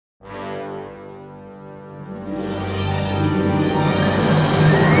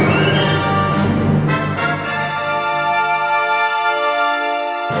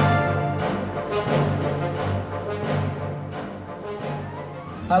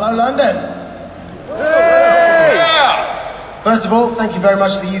Hello, London. Yeah. First of all, thank you very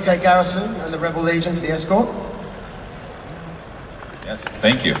much to the UK Garrison and the Rebel Legion for the escort. Yes,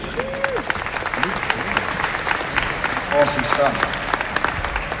 thank you. Awesome stuff.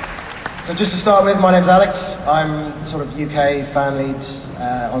 So just to start with, my name's Alex. I'm sort of UK fan lead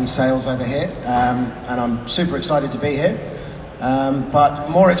on sales over here, and I'm super excited to be here. But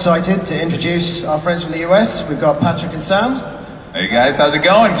more excited to introduce our friends from the US. We've got Patrick and Sam. Hey guys, how's it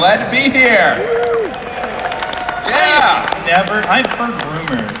going? Glad to be here. Yeah. I've heard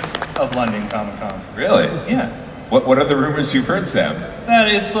rumors of London Comic Con. Really? Yeah. What are the rumors you've heard, Sam? That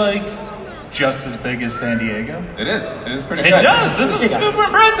it's like just as big as San Diego. It is. It is pretty It good. does. This is super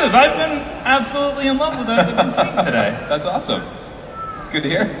impressive. I've been absolutely in love with everything I've been seeing today. That's awesome. It's good to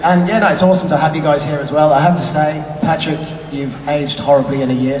hear. And yeah, no, it's awesome to have you guys here as well. I have to say, Patrick, you've aged horribly in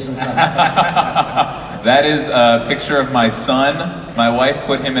a year since that happened. That is a picture of my son. My wife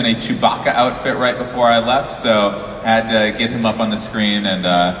put him in a Chewbacca outfit right before I left, so had to get him up on the screen and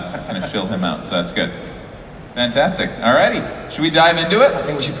kind of shill him out, so that's good. Fantastic. Alrighty. Should we dive into it? I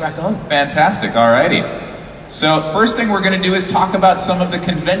think we should crack on. Fantastic. Alrighty. So first thing we're going to do is talk about some of the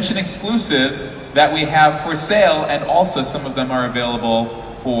convention exclusives that we have for sale, and also some of them are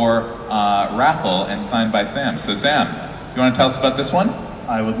available for raffle and signed by Sam. So Sam, you want to tell us about this one?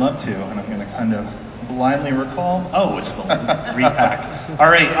 I would love to, and I'm going to kind of blindly recall. Oh, it's the 3-pack. All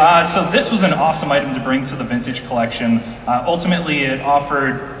right, so this was an awesome item to bring to the vintage collection. Ultimately, it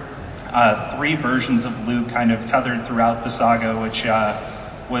offered 3 versions of Luke kind of tethered throughout the saga, which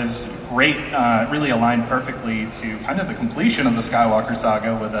was great, really aligned perfectly to kind of the completion of the Skywalker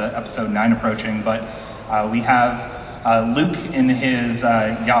saga with episode 9 approaching. But we have Luke in his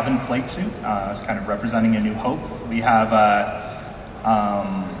Yavin flight suit, kind of representing A New Hope. We have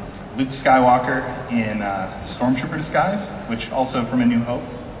Luke Skywalker in Stormtrooper disguise, which also from A New Hope.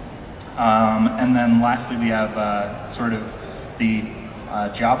 And then lastly, we have sort of the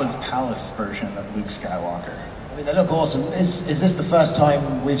Jabba's Palace version of Luke Skywalker. I mean, they look awesome. Is this the first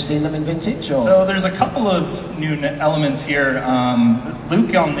time we've seen them in vintage? Or? So there's a couple of new elements here.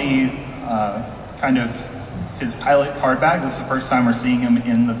 Luke on the kind of his pilot card bag. This is the first time we're seeing him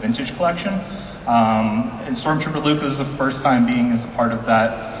in the vintage collection. And Stormtrooper Luke, this is the first time being as a part of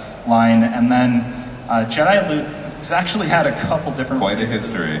that line. And then Jedi Luke has actually had a couple different Quite releases.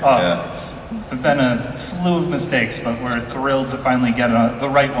 a history. Yeah. It's been a slew of mistakes, but we're thrilled to finally get the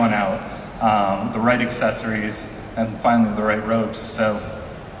right one out, with the right accessories, and finally the right robes. So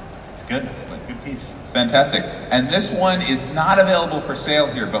it's good. Good piece. Fantastic. And this one is not available for sale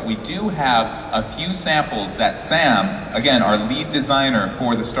here, but we do have a few samples that Sam, again, our lead designer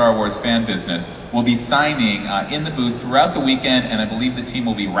for the Star Wars fan business, will be signing in the booth throughout the weekend, and I believe the team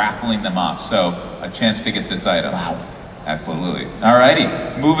will be raffling them off. So a chance to get this item. Wow. Absolutely. Alrighty,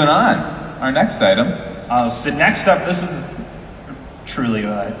 moving on. Our next item. So next up, this is truly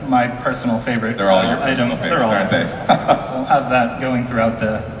my personal favorite. They're all your item. personal favorites, They're all aren't they? so I'll have that going throughout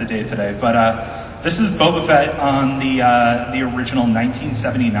the day today. But this is Boba Fett on the original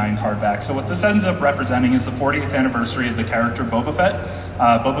 1979 card back. So what this ends up representing is the 40th anniversary of the character Boba Fett.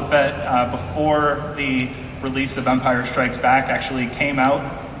 Boba Fett, before the release of Empire Strikes Back, actually came out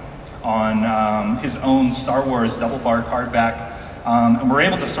on his own Star Wars double bar card back. And we're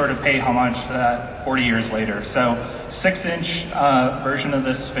able to sort of pay homage to that 40 years later. So 6-inch version of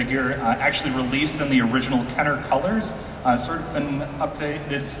this figure actually released in the original Kenner colors, sort of been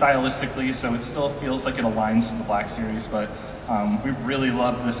updated stylistically, so it still feels like it aligns to the Black Series, but we really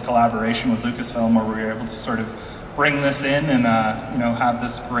loved this collaboration with Lucasfilm where we were able to sort of bring this in and have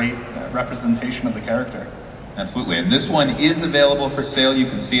this great representation of the character. Absolutely, and this one is available for sale. You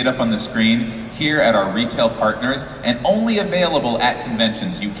can see it up on the screen here at our retail partners, and only available at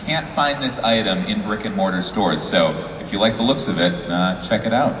conventions. You can't find this item in brick and mortar stores, so if you like the looks of it, check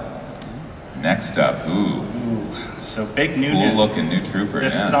it out. Next up, So big newness. Cool looking new trooper.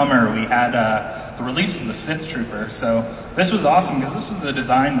 This summer we had the release of the Sith Trooper. So this was awesome because this was a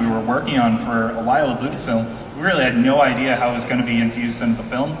design we were working on for a while with Lucasfilm. We really had no idea how it was going to be infused into the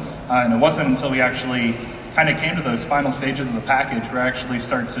film, and it wasn't until we actually kind of came to those final stages of the package where I actually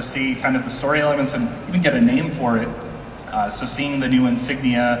start to see kind of the story elements and even get a name for it. So seeing the new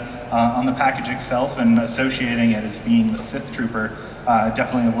insignia on the package itself and associating it as being the Sith Trooper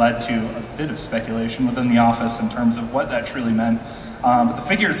definitely led to a bit of speculation within the office in terms of what that truly meant. But the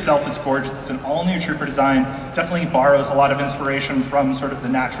figure itself is gorgeous. It's an all-new trooper design. Definitely borrows a lot of inspiration from sort of the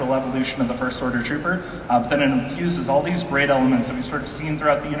natural evolution of the First Order trooper. But then it infuses all these great elements that we've sort of seen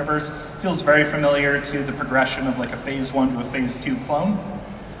throughout the universe. Feels very familiar to the progression of like a Phase 1 to a Phase 2 clone.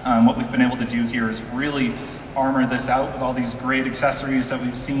 What we've been able to do here is really armor this out with all these great accessories that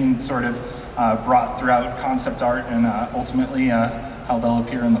we've seen sort of brought throughout concept art and ultimately how they'll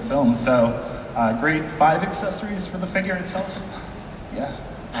appear in the film. So great 5 accessories for the figure itself. Yeah.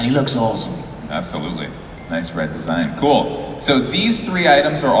 And he looks awesome. Absolutely. Nice red design. Cool. So these 3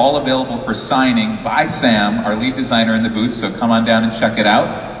 items are all available for signing by Sam, our lead designer in the booth, so come on down and check it out.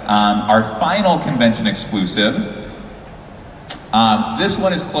 Our final convention exclusive, this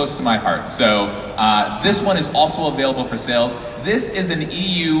one is close to my heart. So this one is also available for sales. This is an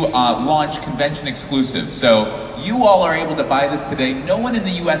EU launch convention exclusive. So you all are able to buy this today. No one in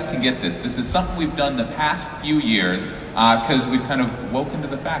the US can get this. This is something we've done the past few years because we've kind of woken to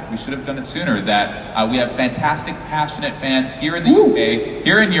the fact, we should have done it sooner, that we have fantastic, passionate fans here in the UK,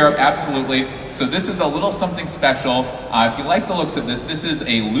 here in Europe, absolutely. So this is a little something special. If you like the looks of this, this is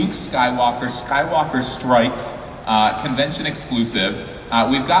a Luke Skywalker Strikes convention exclusive.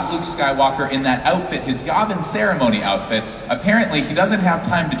 We've got Luke Skywalker in that outfit, his Yavin ceremony outfit. Apparently, he doesn't have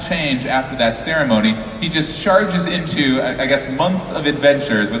time to change after that ceremony. He just charges into, I guess, months of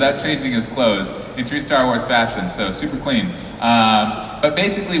adventures without changing his clothes in true Star Wars fashion, so super clean. But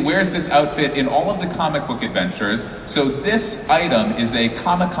basically wears this outfit in all of the comic book adventures. So this item is a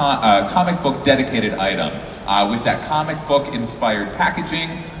comic book dedicated item. With that comic book inspired packaging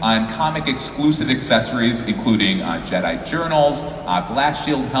and comic exclusive accessories, including Jedi journals, blast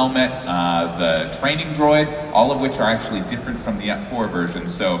shield helmet, the training droid, all of which are actually different from the F4 version.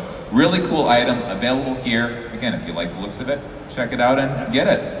 So really cool item available here. Again, if you like the looks of it, check it out and get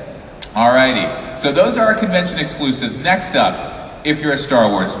it. Alrighty, so those are our convention exclusives. Next up, if you're a Star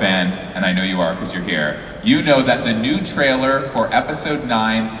Wars fan, and I know you are because you're here, you know that the new trailer for Episode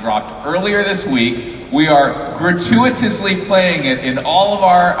 9 dropped earlier this week. We are gratuitously playing it in all of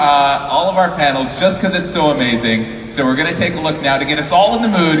our panels just because it's so amazing. So we're going to take a look now to get us all in the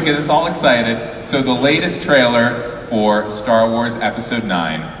mood, get us all excited. So the latest trailer for Star Wars Episode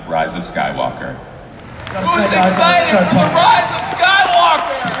 9, Rise of Skywalker. Who's excited for the Rise of Skywalker?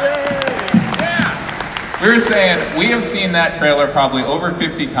 We were saying, we have seen that trailer probably over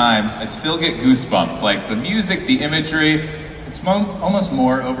 50 times. I still get goosebumps. Like the music, the imagery. It's almost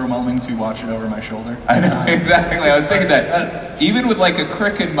more overwhelming to watch it over my shoulder. I know, exactly. I was thinking that. Even with like a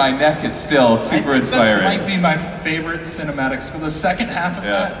crick in my neck, it's still super inspiring. That might be my favorite cinematics. The second half of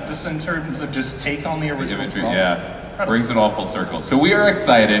that, just in terms of just take on the original imagery, brings it all full circle. So we are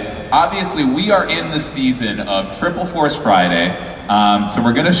excited. Obviously, we are in the season of Triple Force Friday. So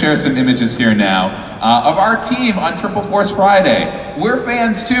we're going to share some images here now of our team on Triple Force Friday. We're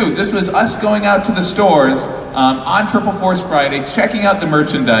fans too. This was us going out to the stores on Triple Force Friday, checking out the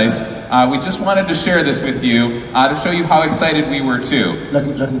merchandise. We just wanted to share this with you to show you how excited we were too.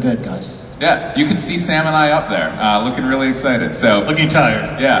 Looking good, guys. Yeah, you can see Sam and I up there, looking really excited. So looking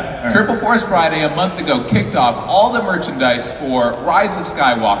tired. Yeah. Right. Triple Force Friday a month ago kicked off all the merchandise for Rise of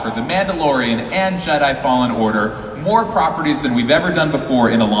Skywalker, The Mandalorian, and Jedi Fallen Order. More properties than we've ever done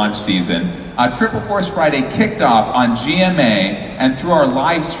before in a launch season. Triple Force Friday kicked off on GMA and through our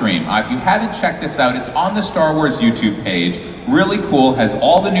live stream. If you haven't checked this out, it's on the Star Wars YouTube page. Really cool, has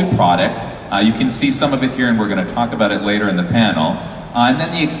all the new product. You can see some of it here and we're going to talk about it later in the panel. And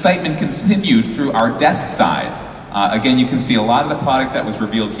then the excitement continued through our desk sides. Again, you can see a lot of the product that was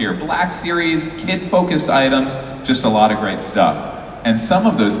revealed here. Black Series, kid-focused items, just a lot of great stuff. And some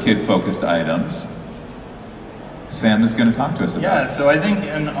of those kid-focused items, Sam is going to talk to us about. Yeah, so I think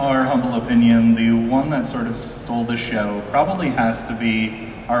in our humble opinion, the one that sort of stole the show probably has to be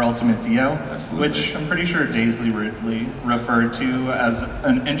our Ultimate Dio, which I'm pretty sure Daisley Ridley referred to as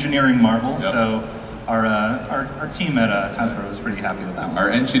an engineering marvel. Yep. So our team at Hasbro was pretty happy with that one. Our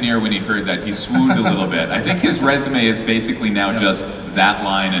engineer, when he heard that, he swooned a little bit. I think his resume is basically now just that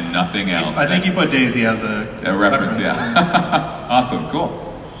line and nothing else. I think he put Daisy as a reference. Yeah. Awesome, cool.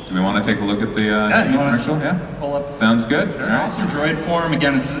 Do we want to take a look at the commercial? Yeah? Pull up. Sounds good. Sure. Awesome droid form.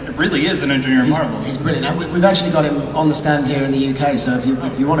 Again, it really is an engineering marvel. He's brilliant. And we've actually got him on the stand here in the UK, so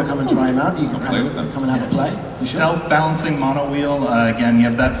if you want to come and try him out, you can come and have a play. For sure. Self-balancing mono wheel. Again, you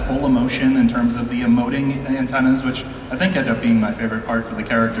have that full emotion in terms of the emoting antennas, which I think ended up being my favorite part for the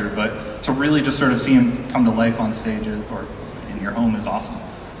character. But to really just sort of see him come to life on stage or in your home is awesome.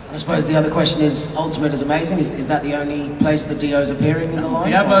 I suppose the other question is, Ultimate is amazing. Is that the only place that Dio's appearing in the line?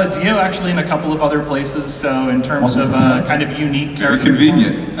 We have Dio actually in a couple of other places, so in terms of kind of unique character. Very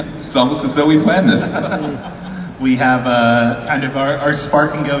convenient. It's almost as though we planned this. We have kind of our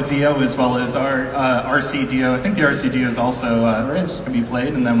Spark and Go Dio as well as our RC Dio. I think the RC Dio is also can be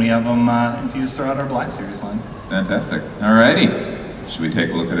played, and then we have them infused throughout our Black Series line. Fantastic. Alrighty. Should we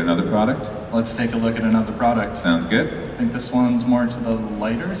take a look at another product? Let's take a look at another product. Sounds good. I think this one's more to the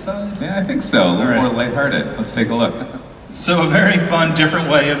lighter side? Yeah, I think so. A little more lighthearted. Let's take a look. So a very fun, different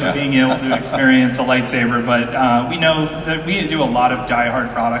way of being able to experience a lightsaber, but we know that we do a lot of die-hard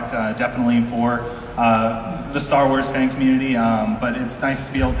product, definitely for the Star Wars fan community, but it's nice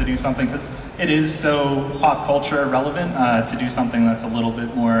to be able to do something, because it is so pop culture relevant, to do something that's a little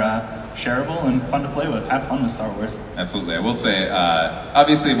bit more shareable and fun to play with. Have fun with Star Wars. Absolutely. I will say,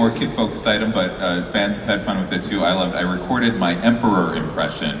 obviously a more kid-focused item, but fans have had fun with it too. I recorded my Emperor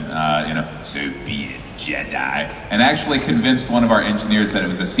impression, so be it, Jedi, and actually convinced one of our engineers that it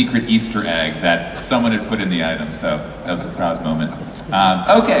was a secret Easter egg that someone had put in the item, so that was a proud moment.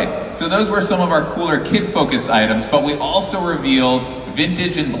 Okay, so those were some of our cooler kid-focused items, but we also revealed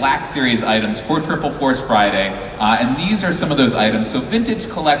Vintage and Black Series items for Triple Force Friday, and these are some of those items. So Vintage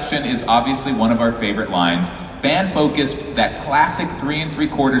Collection is obviously one of our favorite lines. Fan-focused, that classic 3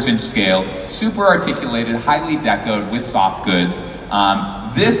 3/4 inch scale, super articulated, highly decoed with soft goods.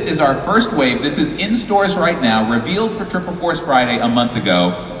 This is our first wave. This is in stores right now, revealed for Triple Force Friday a month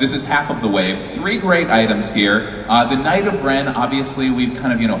ago. This is half of the wave. 3 great items here. The Knight of Ren, obviously we've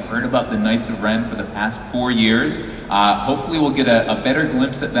kind of heard about the Knights of Ren for the past 4 years. Hopefully we'll get a better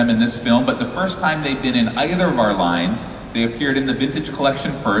glimpse at them in this film, but the first time they've been in either of our lines, they appeared in the Vintage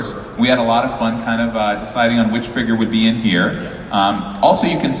Collection first. We had a lot of fun kind of deciding on which figure would be in here. Also,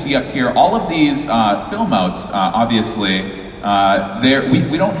 you can see up here all of these film outs, obviously.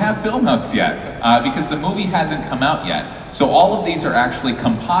 We don't have film outs yet because the movie hasn't come out yet. So all of these are actually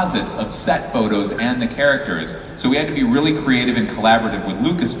composites of set photos and the characters. So we had to be really creative and collaborative with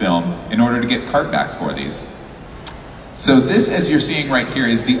Lucasfilm in order to get card backs for these. So this, as you're seeing right here,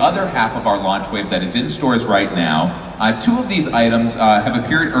 is the other half of our launch wave that is in stores right now. 2 of these items have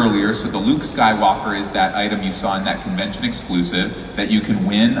appeared earlier. So the Luke Skywalker is that item you saw in that convention exclusive that you can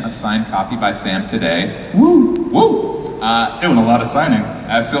win a signed copy by Sam today. Woo! Woo! Doing a lot of signing.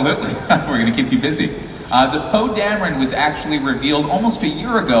 Absolutely. We're going to keep you busy. The Poe Dameron was actually revealed almost a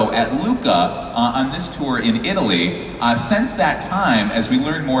year ago at Lucca on this tour in Italy. Since that time, as we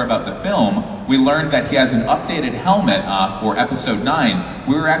learned more about the film, we learned that he has an updated helmet for Episode 9.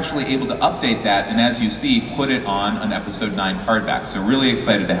 We were actually able to update that, and as you see, put it on an Episode 9 card back. So really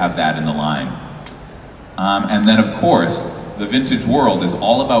excited to have that in the line. And then, of course, the Vintage World is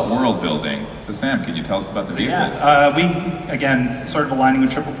all about world building. So Sam, can you tell us about the vehicles? Yeah, we, again, sort of aligning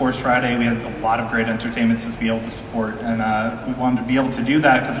with Triple Force Friday, we had a lot of great entertainment to be able to support, and we wanted to be able to do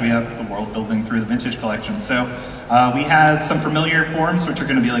that because we have the world building through the Vintage Collection. So we had some familiar forms, which are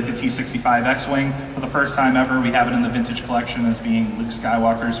going to be like the T-65 X-Wing. For the first time ever, we have it in the Vintage Collection as being Luke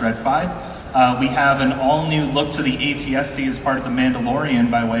Skywalker's Red 5. We have an all-new look to the AT-ST as part of the Mandalorian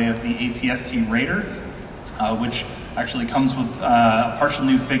by way of the AT-ST Raider, which actually comes with a partial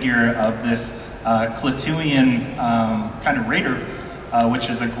new figure of this Klatooian kind of Raider, which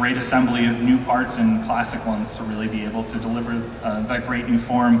is a great assembly of new parts and classic ones to really be able to deliver that great new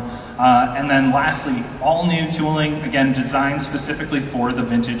form. And then lastly, all new tooling, again designed specifically for the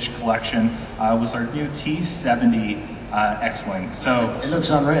Vintage Collection, was our new T-70 X-Wing. So it looks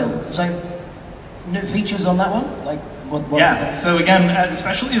unreal. So new features on that one? Like what? Yeah, so again,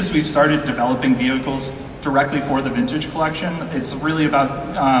 especially as we've started developing vehicles directly for the Vintage Collection, it's really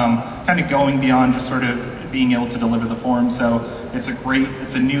about kind of going beyond just sort of being able to deliver the form. So it's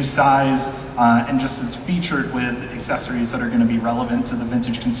a new size, and just is featured with accessories that are going to be relevant to the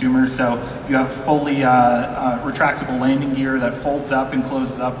vintage consumer. So you have fully retractable landing gear that folds up and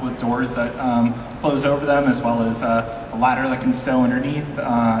closes up with doors that close over them, as well as a ladder that can stow underneath,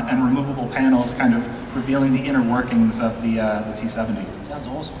 and removable panels kind of revealing the inner workings of the T-70. Sounds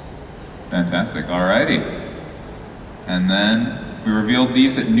awesome. Fantastic. Alrighty. And then we revealed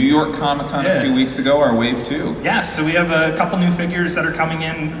these at New York Comic Con a few weeks ago, our Wave 2. Yeah, so we have a couple new figures that are coming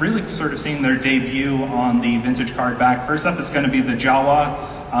in, really sort of seeing their debut on the vintage card back. First up is going to be the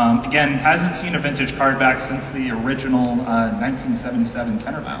Jawa. Again, hasn't seen a vintage card back since the original 1977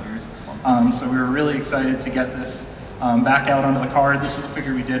 Kenner figures. So we were really excited to get this back out onto the card. This was a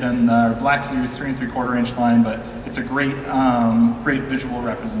figure we did in the Black Series 3 3/4 inch line, but it's a great, great visual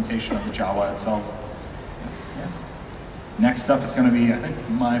representation of the Jawa itself. Next up is going to be, I think,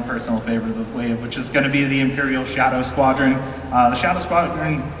 my personal favorite of the wave, which is going to be the Imperial Shadow Squadron. The Shadow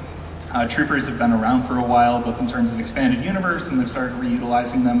Squadron Troopers have been around for a while, both in terms of expanded universe, and they've started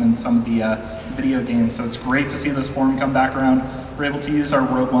reutilizing them in some of the video games. So it's great to see this form come back around. We're able to use our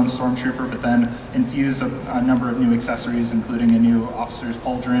Rogue One Stormtrooper, but then infuse a number of new accessories, including a new officer's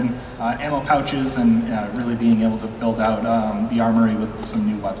pauldron, ammo pouches, and really being able to build out the armory with some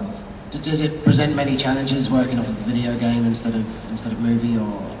new weapons. Does it present many challenges working off of a video game instead of movie,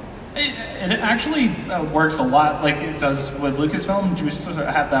 or? It actually works a lot like it does with Lucasfilm. You sort of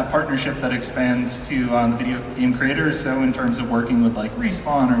have that partnership that expands to the video game creators. So in terms of working with like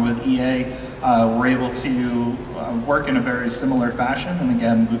Respawn or with EA, we're able to work in a very similar fashion. And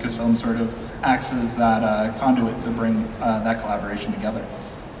again, Lucasfilm sort of acts as that conduit to bring that collaboration together.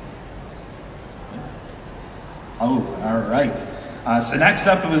 Oh, all right. So next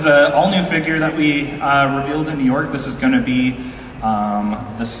up, it was an all-new figure that we revealed in New York. This is going to be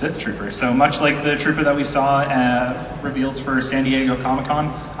the Sith Trooper. So much like the Trooper that we saw revealed for San Diego Comic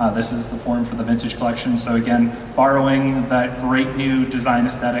Con, this is the form for the Vintage Collection. So again, borrowing that great new design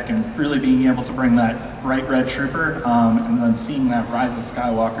aesthetic and really being able to bring that bright red Trooper, and then seeing that Rise of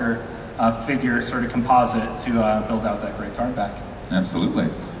Skywalker figure sort of composite to build out that great card back. Absolutely.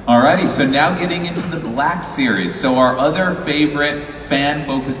 Alrighty, so now getting into the Black Series. So our other favorite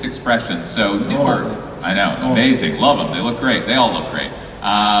fan-focused expressions. So newer, I know, amazing, love them, they look great, they all look great.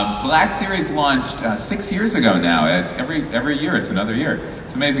 Black Series launched 6 years ago now. Every year, it's another year.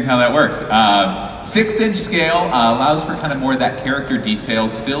 It's amazing how that works. 6-inch scale allows for kind of more of that character detail,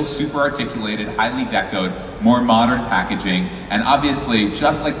 still super articulated, highly decoed, more modern packaging, and obviously,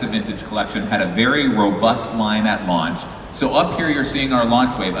 just like the Vintage Collection, had a very robust line at launch. So up here you're seeing our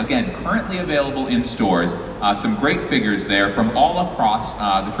launch wave, again, currently available in stores. Some great figures there from all across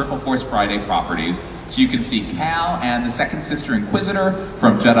the Triple Force Friday properties. So you can see Cal and the Second Sister Inquisitor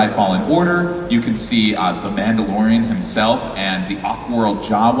from Jedi Fallen Order. You can see the Mandalorian himself and the Off-World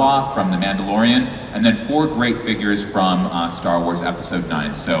Jawa from the Mandalorian. And then 4 great figures from Star Wars Episode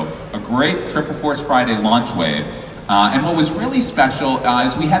 9. So a great Triple Force Friday launch wave. And what was really special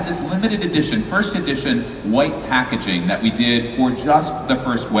is we had this limited edition, first edition white packaging that we did for just the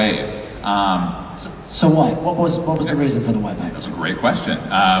first wave. So why? What was the reason for the white packaging? That's a great question,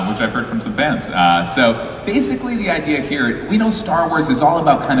 which I've heard from some fans. So basically the idea here, we know Star Wars is all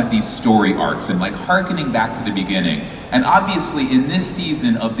about kind of these story arcs and like hearkening back to the beginning. And obviously in this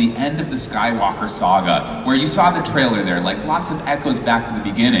season of the end of the Skywalker saga, where you saw the trailer there, like lots of echoes back to the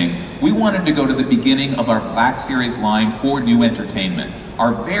beginning, we wanted to go to the beginning of our Black Series line for new entertainment.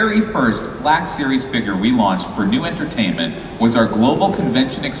 Our very first Black Series figure we launched for new entertainment was our global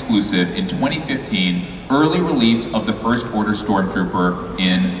convention exclusive in 2015, early release of the First Order Stormtrooper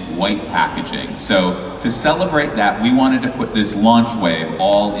in white packaging. So to celebrate that, we wanted to put this launch wave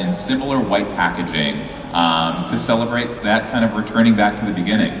all in similar white packaging to celebrate that kind of returning back to the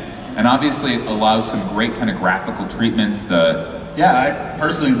beginning. And obviously it allows some great kind of graphical treatments. Yeah, I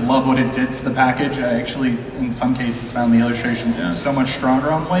personally love what it did to the package. I actually, in some cases, found the illustrations so much stronger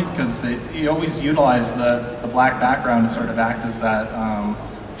on white because you always utilize the black background to sort of act as that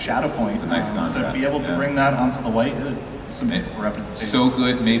shadow point. It's a nice contrast. So to be able to bring that onto the white, some beautiful representation. So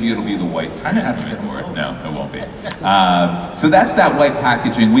good, maybe it'll be the white. I didn't have to get for it. No, it won't be. So that's that white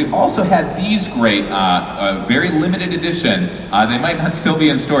packaging. We also had these great, very limited edition. They might not still be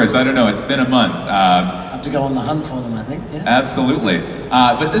in stores. I don't know. It's been a month. Have to go on the hunt for them, I think. Yeah. Absolutely.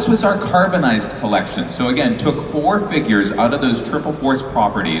 But this was our carbonized collection. So again, took 4 figures out of those Triple Force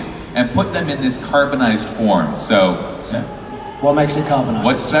properties and put them in this carbonized form. So what makes it carbonized?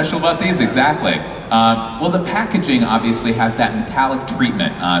 What's special about these? Exactly. Well, the packaging obviously has that metallic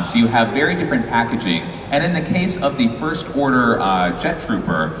treatment, so you have very different packaging. And in the case of the First Order Jet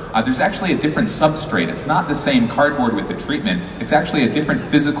Trooper, there's actually a different substrate. It's not the same cardboard with the treatment. It's actually a different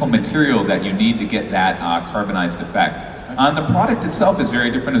physical material that you need to get that carbonized effect. The product itself is very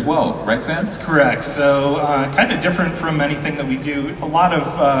different as well, right, Sam? That's correct. So kind of different from anything that we do. A lot of,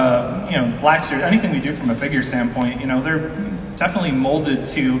 Black Series, anything we do from a figure standpoint, they're definitely molded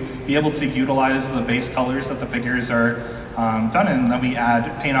to be able to utilize the base colors that the figures are done in, and then we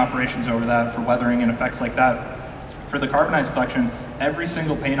add paint operations over that for weathering and effects like that. For the carbonized collection, every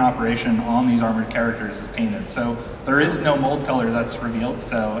single paint operation on these armored characters is painted. So there is no mold color that's revealed,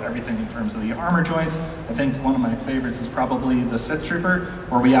 so everything in terms of the armor joints. I think one of my favorites is probably the Sith Trooper,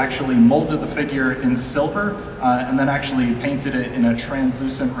 where we actually molded the figure in silver and then actually painted it in a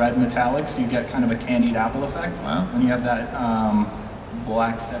translucent red metallic, so you get kind of a candied apple effect. Wow. And you have that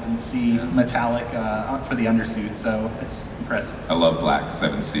black 7C metallic for the undersuit, so it's impressive. I love black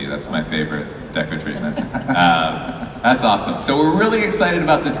 7C, that's my favorite deco treatment. That's awesome. So we're really excited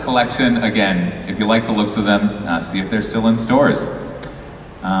about this collection. Again, if you like the looks of them, see if they're still in stores.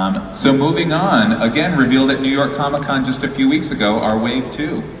 So moving on, again revealed at New York Comic Con just a few weeks ago, our Wave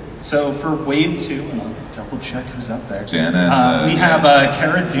 2. So for Wave 2, and I'll double check who's up there. Jana. We have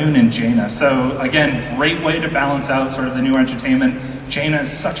Cara Dune and Jaina. So again, great way to balance out sort of the new entertainment. Jaina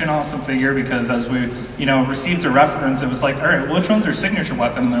is such an awesome figure because as we, received a reference, it was like, all right, which one's her signature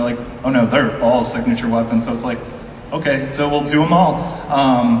weapon? And they're like, oh no, they're all signature weapons. So it's like, okay, so we'll do them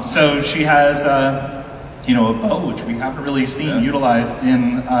all. So she has, a bow, which we haven't really seen utilized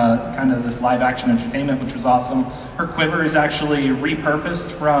in kind of this live action entertainment, which was awesome. Her quiver is actually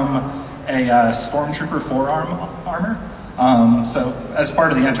repurposed from a Stormtrooper forearm armor. So as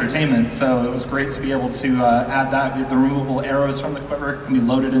part of the entertainment, so it was great to be able to add that with the removable arrows from the quiver. It can be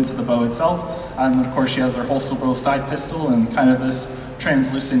loaded into the bow itself. And of course she has her holsterable side pistol and kind of this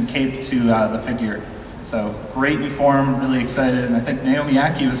translucent cape to the figure. So great new form, really excited, and I think Naomi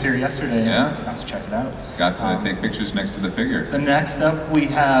Aki was here yesterday. Yeah, got to check it out. Got to take pictures next to the figure. So next up we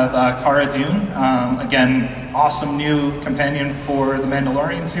have Cara Dune. Again, awesome new companion for the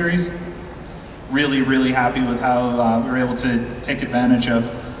Mandalorian series. Really, really happy with how we were able to take advantage of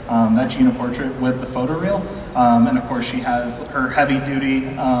that Gina portrait with the photoreal. And of course she has her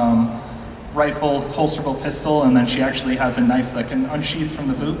heavy-duty rifle, holsterable pistol, and then she actually has a knife that can unsheath from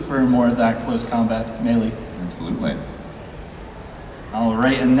the boot for more of that close combat melee. Absolutely. All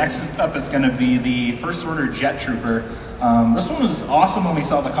right, and next up is going to be the First Order Jet Trooper. This one was awesome when we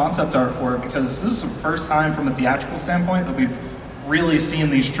saw the concept art for it because this is the first time from a theatrical standpoint that we've really seen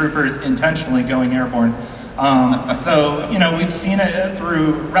these troopers intentionally going airborne. So, we've seen it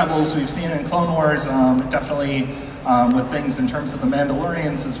through Rebels, we've seen it in Clone Wars, definitely with things in terms of the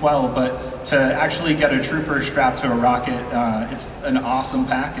Mandalorians as well, but to actually get a trooper strapped to a rocket, it's an awesome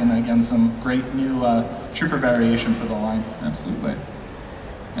pack, and again, some great new trooper variation for the line. Absolutely.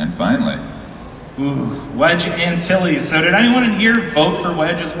 And finally, Wedge Antilles. So did anyone in here vote for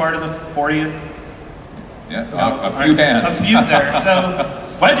Wedge as part of the 40th? Yeah, a few hands. A few there.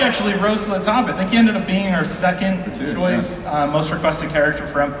 So Wedge actually rose to the top. I think he ended up being our second choice, most requested character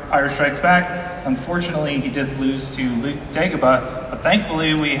for Empire Strikes Back. Unfortunately, he did lose to Luke Dagobah, but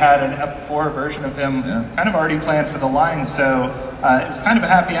thankfully we had an Ep4 version of him kind of already planned for the line, so it was kind of a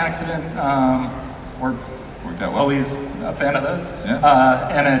happy accident. We're Worked out well. always a fan of those. Yeah.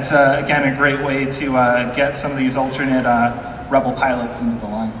 And it's, again, a great way to get some of these alternate Rebel pilots into the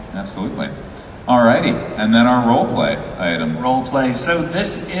line. Absolutely. Alrighty, and then our role play item. Role play. So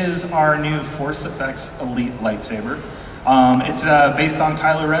this is our new Force Effects Elite lightsaber. It's based on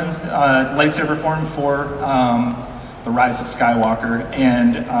Kylo Ren's lightsaber form for the Rise of Skywalker,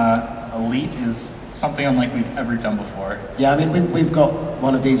 and Elite is something unlike we've ever done before. Yeah, I mean we've got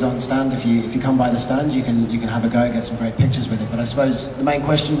one of these on stand. If you come by the stand, you can have a go, get some great pictures with it. But I suppose the main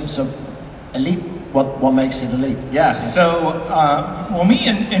question, so Elite. What makes it Elite? Yeah, so when we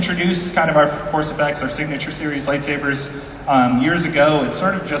introduced kind of our Force Effects, our signature series lightsabers years ago, it's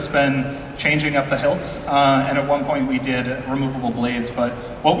sort of just been changing up the hilts, and at one point we did removable blades, but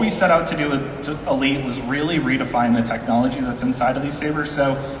what we set out to do with Elite was really redefine the technology that's inside of these sabers.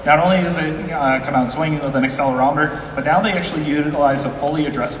 So not only does it come out swinging with an accelerometer, but now they actually utilize a fully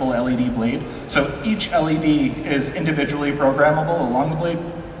addressable LED blade. So each LED is individually programmable along the blade.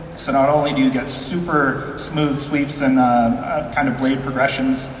 So not only do you get super smooth sweeps and kind of blade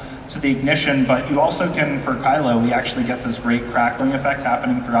progressions to the ignition, but you also can, for Kylo, we actually get this great crackling effect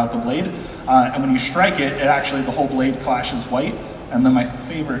happening throughout the blade. And when you strike it, actually the whole blade clashes white. And then my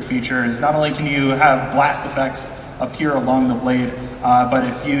favorite feature is not only can you have blast effects appear along the blade, but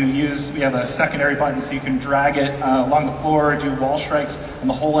if you use, we have a secondary button so you can drag it along the floor, do wall strikes, and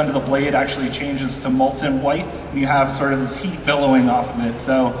the whole end of the blade actually changes to molten white, and you have sort of this heat billowing off of it.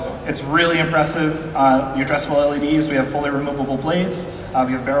 So it's really impressive. The addressable LEDs, we have fully removable blades,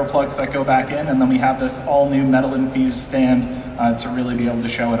 we have barrel plugs that go back in, and then we have this all new metal infused stand to really be able to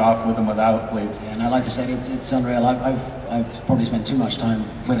show it off with and without blades. Yeah, no, like I said, it's unreal. I've probably spent too much time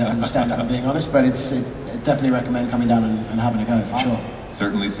with it on the stand, if I'm being honest, but definitely recommend coming down and having a go, for sure.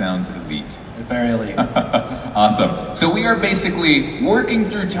 Certainly sounds elite. Very elite. Awesome. So we are basically working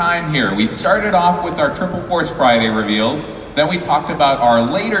through time here. We started off with our Triple Force Friday reveals. Then we talked about our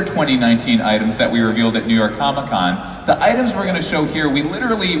later 2019 items that we revealed at New York Comic Con. The items we're going to show here, we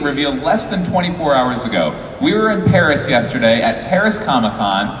literally revealed less than 24 hours ago. We were in Paris yesterday at Paris Comic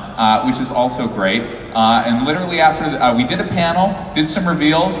Con, which is also great. And literally after, we did a panel, did some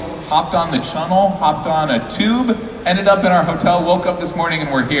reveals, hopped on the channel, hopped on a tube, ended up in our hotel, woke up this morning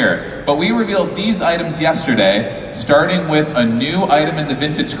and we're here. But we revealed these items yesterday, starting with a new item in the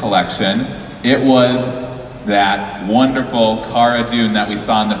vintage collection. It was that wonderful Cara Dune that we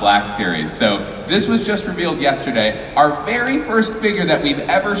saw in the Black Series. So this was just revealed yesterday. Our very first figure that we've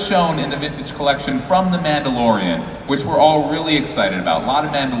ever shown in the Vintage Collection from The Mandalorian, which we're all really excited about. A lot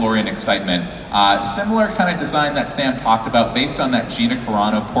of Mandalorian excitement. Similar kind of design that Sam talked about, based on that Gina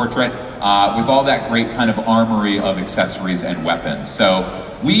Carano portrait, with all that great kind of armory of accessories and weapons. So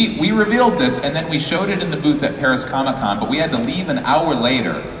we revealed this, and then we showed it in the booth at Paris Comic Con, but we had to leave an hour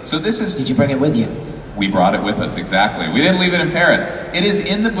later. So this is... Did you bring it with you? We brought it with us, exactly. We didn't leave it in Paris. It is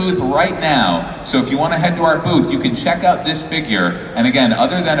in the booth right now, so if you want to head to our booth, you can check out this figure. And again,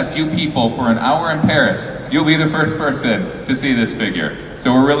 other than a few people, for an hour in Paris, you'll be the first person to see this figure.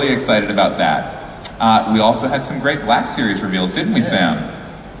 So we're really excited about that. We also had some great Black Series reveals, didn't we, Sam?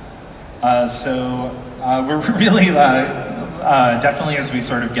 We're really... definitely, as we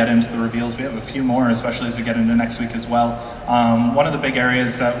sort of get into the reveals, we have a few more, especially as we get into next week as well. One of the big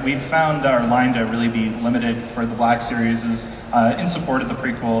areas that we've found our line to really be limited for the Black Series is in support of the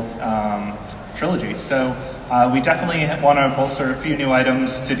prequel trilogy. So we definitely want to bolster a few new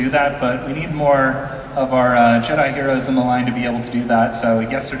items to do that, but we need more of our Jedi heroes in the line to be able to do that. So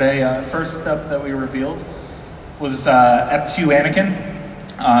yesterday, first up that we revealed was Ep2 Anakin.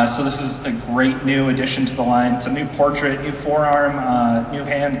 So this is a great new addition to the line. It's a new portrait, new forearm, new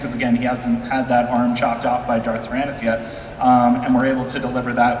hand, because again, he hasn't had that arm chopped off by Darth Tyrannus yet. And we're able to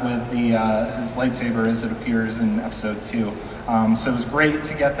deliver that with his lightsaber as it appears in Episode 2. So it was great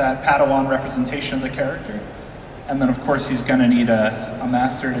to get that Padawan representation of the character. And then, of course, he's going to need a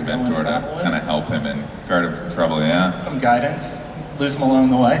master to go into battle with. Kind of help him and guard him from trouble, yeah. Some guidance, lose him along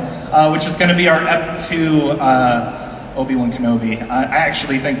the way, which is going to be our Ep2 Obi-Wan Kenobi. I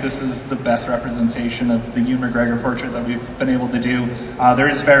actually think this is the best representation of the Ewan McGregor portrait that we've been able to do. There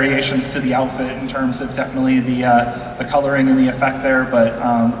is variations to the outfit in terms of definitely the coloring and the effect there, but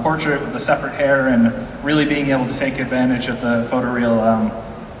the portrait with the separate hair and really being able to take advantage of the photoreal,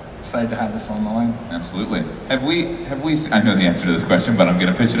 excited to have this one on the line. Absolutely. Have we? I know the answer to this question, but I'm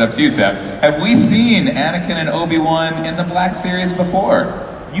going to pitch it up to you, Sam. Have we seen Anakin and Obi-Wan in the Black Series before?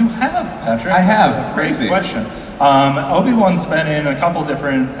 You have, Patrick. I have. Crazy question. Obi-Wan's been in a couple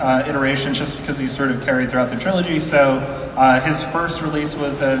different iterations just because he's sort of carried throughout the trilogy. So his first release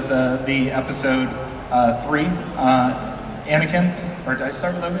was as the Episode 3 Anakin. Or did I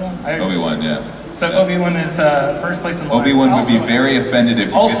start with Obi-Wan? Obi-Wan, yeah. So yeah. Obi-Wan is first place in the line. Obi-Wan would be very offended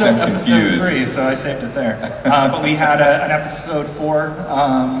if you get them confused. Also Episode 3, so I saved it there. But we had an Episode 4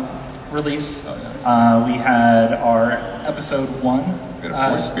 release. Oh, yes. We had our Episode 1. We had a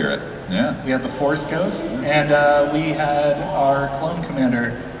Force Spirit, yeah. We had the Force Ghost, and we had our Clone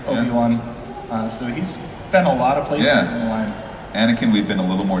Commander, Obi-Wan. Yeah. So he's been a lot of places in the line. Anakin, we've been a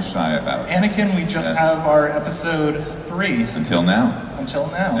little more shy about. Anakin, we just have our Episode 3. Until now. Until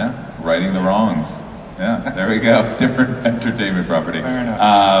now. Yeah, righting the wrongs. Yeah, there we go. Different entertainment property. Fair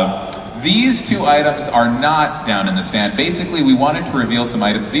enough. These two items are not down in the stand. Basically, we wanted to reveal some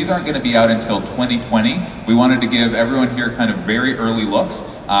items. These aren't going to be out until 2020. We wanted to give everyone here kind of very early looks.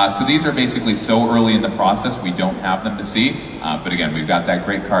 So these are basically so early in the process, we don't have them to see. But again, we've got that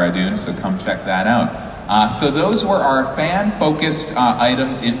great Cara Dune, so come check that out. So those were our fan-focused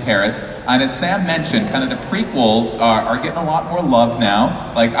items in Paris. And as Sam mentioned, kind of the prequels are getting a lot more love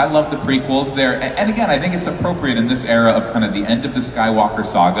now. Like, I love the prequels there. And again, I think it's appropriate in this era of kind of the end of the Skywalker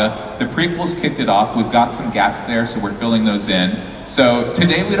saga. The prequels kicked it off. We've got some gaps there, so we're filling those in. So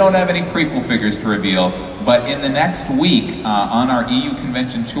today we don't have any prequel figures to reveal, but in the next week on our EU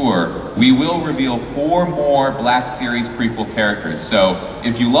convention tour, we will reveal 4 more Black Series prequel characters. So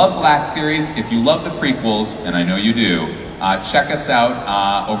if you love Black Series, if you love the prequels, and I know you do, check us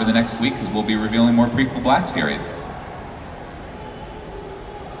out over the next week because we'll be revealing more prequel Black Series.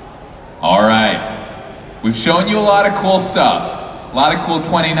 All right, we've shown you a lot of cool stuff. A lot of cool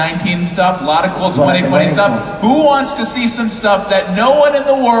 2019 stuff, a lot of cool 2020 stuff. Who wants to see some stuff that no one in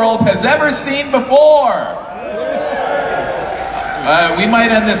the world has ever seen before? We might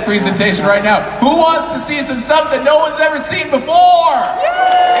end this presentation right now. Who wants to see some stuff that no one's ever seen before?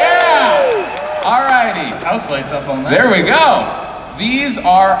 Yeah! Alrighty. House lights up on that. There we go. These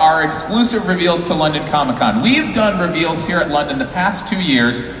are our exclusive reveals to London Comic Con. We've done reveals here at London the past 2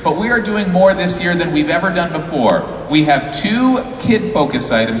 years, but we are doing more this year than we've ever done before. We have 2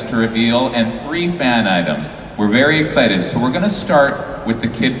 kid-focused items to reveal and 3 fan items. We're very excited, so we're going to start with the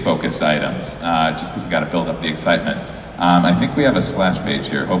kid-focused items, just because we've got to build up the excitement. I think we have a splash page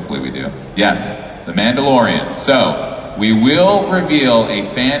here. Hopefully we do. Yes, the Mandalorian. So, we will reveal a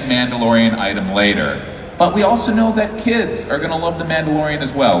fan Mandalorian item later. but we also know that kids are going to love The Mandalorian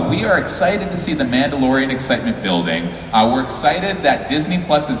as well. We are excited to see the Mandalorian excitement building. We're excited that Disney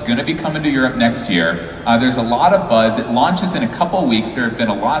Plus is going to be coming to Europe next year. There's a lot of buzz. It launches in a couple weeks. There have been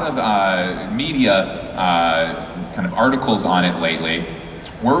a lot of media kind of articles on it lately.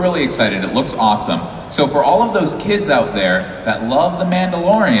 We're really excited. It looks awesome. So for all of those kids out there that love The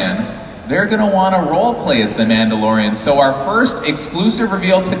Mandalorian, they're going to want to role play as The Mandalorian. So our first exclusive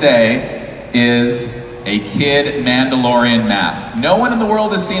reveal today is a kid Mandalorian mask. No one in the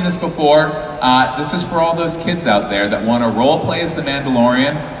world has seen this before. This is for all those kids out there that want to role play as the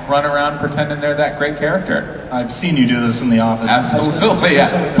Mandalorian, run around pretending they're that great character. I've seen you do this in the office. Absolutely,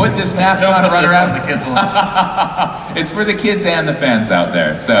 yeah. Put this mask on and run around. The kids alone. It's for the kids and the fans out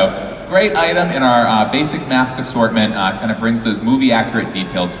there. So, great item in our basic mask assortment. Kind of brings those movie-accurate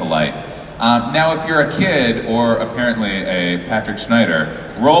details to life. Now, if you're a kid, or apparently a Patrick Schneider,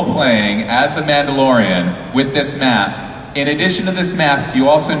 role-playing as the Mandalorian with this mask, in addition to this mask, you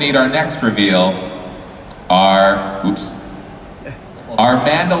also need our next reveal, our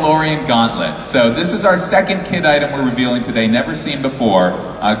Mandalorian gauntlet. So this is our second kid item we're revealing today, never seen before.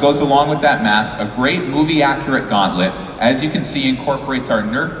 Goes along with that mask, a great movie-accurate gauntlet. As you can see, incorporates our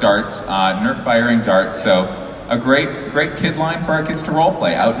Nerf darts, Nerf firing darts. So a great kid line for our kids to role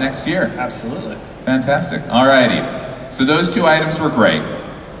play out next year. Absolutely. Fantastic. Alrighty. So those two items were great,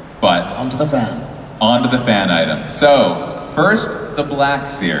 but onto the fan. Onto the fan items. So first, the Black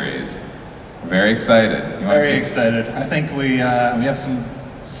Series. Very excited. Very excited. I think we have some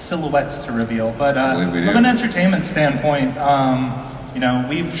silhouettes to reveal, but from an entertainment standpoint, you know,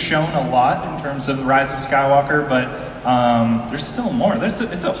 we've shown a lot in terms of the Rise of Skywalker, but there's still more.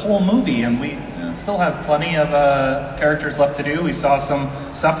 It's a whole movie, and we still have plenty of characters left to do. We saw some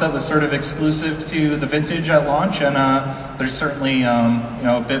stuff that was sort of exclusive to the Vintage at launch, and there's certainly you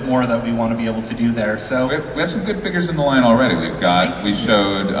know, a bit more that we want to be able to do there. So we have some good figures in the line already. We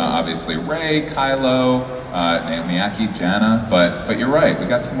showed obviously Rey, Kylo, Naomi Aki, Janna, but you're right. We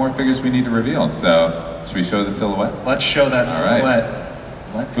got some more figures we need to reveal. So should we show the silhouette? Let's show that silhouette.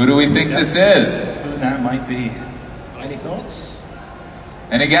 Who do we think this is? Who that might be? Any thoughts?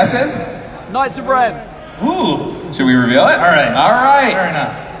 Any guesses? Knights of Ren. Ooh. Should we reveal it? All right. All right. Fair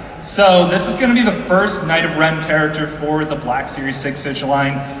enough. So this is going to be the first Knight of Ren character for the Black Series 6-inch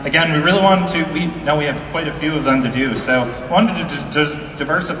line. Again, we really wanted to, we know we have quite a few of them to do, so wanted to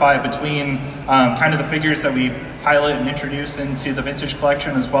diversify between kind of the figures that we pilot and introduce into the Vintage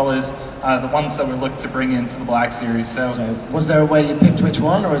collection, as well as the ones that we look to bring into the Black Series. So was there a way you picked which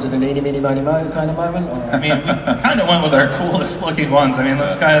one, or is it an eeny, meeny, miny, mo kind of moment? Or? I mean, we kind of went with our coolest looking ones. I mean,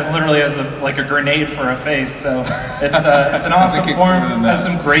 this guy literally has like a grenade for a face, so it's an awesome form. Has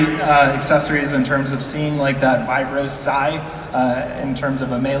some great accessories in terms of seeing like that Vibro Sai in terms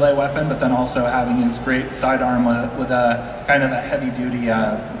of a melee weapon, but then also having his great sidearm with a kind of a heavy duty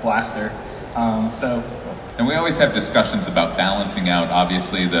blaster. And we always have discussions about balancing out,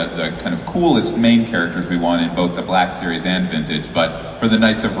 obviously, the kind of coolest main characters we want in both the Black Series and Vintage, but for the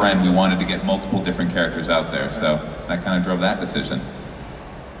Knights of Ren, we wanted to get multiple different characters out there, so that kind of drove that decision.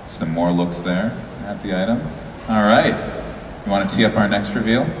 Some more looks there at the item. All right. You want to tee up our next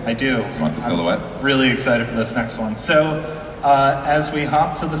reveal? I do. You want the silhouette? I'm really excited for this next one. So, as we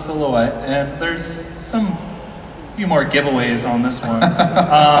hop to the silhouette, and there's some few more giveaways on this one.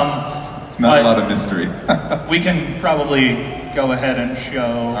 It's not a lot of mystery. We can probably go ahead and show.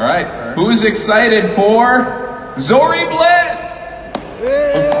 All right. Who's excited for Zori Bliss?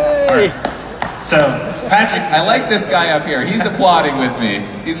 Yay! So, Patrick, I like this guy up here. He's applauding with me.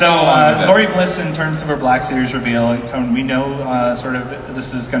 Zori Bliss, in terms of her Black Series reveal, we know sort of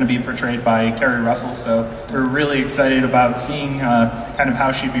this is going to be portrayed by Kerry Russell, so we're really excited about seeing kind of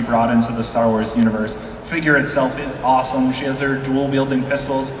how she'd be brought into the Star Wars universe. Figure itself is awesome. She has her dual-wielding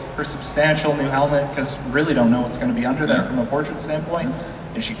pistols, her substantial new helmet, because we really don't know what's going to be under there from a portrait standpoint.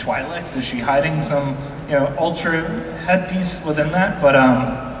 Is she Twi'leks? Is she hiding some, you know, ultra headpiece within that?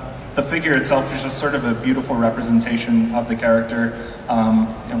 But the figure itself is just sort of a beautiful representation of the character. You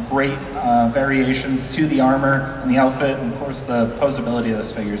know, great variations to the armor and the outfit, and of course the posability of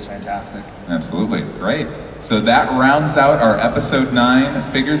this figure is fantastic. Absolutely, great. So that rounds out our Episode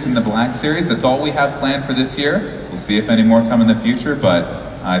 9 figures in the Black Series. That's all we have planned for this year. We'll see if any more come in the future, but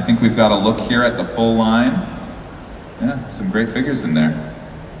I think we've got a look here at the full line. Yeah, some great figures in there.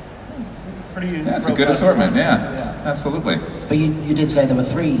 It's a good assortment, yeah, absolutely. But you did say there were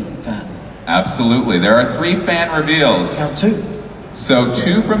 3 fan. Absolutely, there are 3 fan reveals. Count 2. So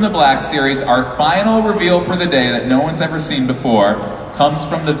 2 from the Black Series. Our final reveal for the day that no one's ever seen before comes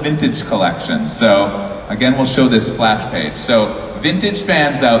from the Vintage collection. So again, we'll show this splash page. So Vintage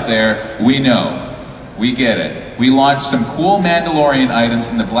fans out there, we know We get it. We launched some cool Mandalorian items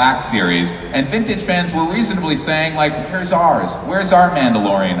in the Black Series, and vintage fans were reasonably saying, like, where's ours? Where's our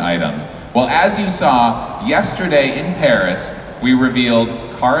Mandalorian items? Well, as you saw, yesterday in Paris, we revealed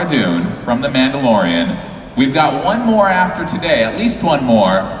Cara Dune from The Mandalorian. We've got one more after today, at least one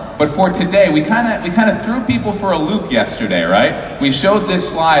more. But for today, we kind of threw people for a loop yesterday, right? We showed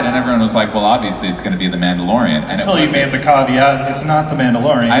this slide, and everyone was like, well, obviously it's going to be The Mandalorian. And until you made the caveat, it's not The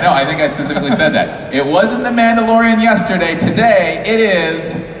Mandalorian. I know, I think I specifically said that. It wasn't The Mandalorian yesterday. Today, it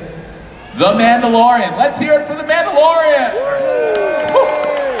is The Mandalorian. Let's hear it for The Mandalorian!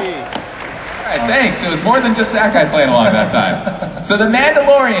 All right, thanks. It was more than just that guy playing along that time. So The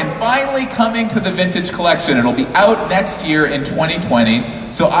Mandalorian finally coming to the Vintage Collection. It'll be out next year in 2020.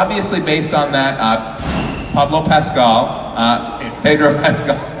 So obviously based on that, Pedro Pascal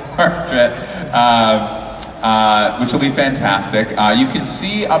portrait, which will be fantastic. You can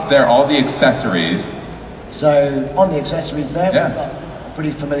see up there all the accessories. So on the accessories there, we've got a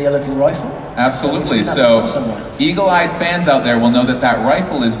pretty familiar looking rifle. Absolutely. So eagle-eyed fans out there will know that that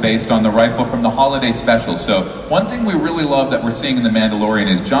rifle is based on the rifle from the holiday special. So one thing we really love that we're seeing in The Mandalorian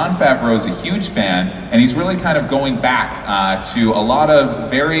is Jon Favreau is a huge fan, and he's really kind of going back to a lot of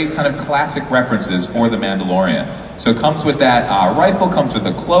very kind of classic references for The Mandalorian. So it comes with that rifle, comes with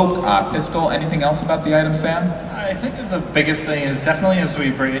a cloak, pistol. Anything else about the item, Sam? I think that the biggest thing is definitely as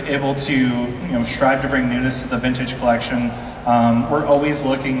we're able to strive to bring newness to the vintage collection. We're always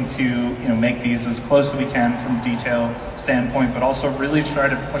looking to make these as close as we can from detail standpoint, but also really try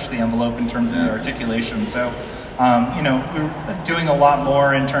to push the envelope in terms of the articulation. So we're doing a lot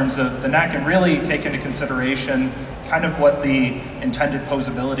more in terms of the neck and really take into consideration kind of what the intended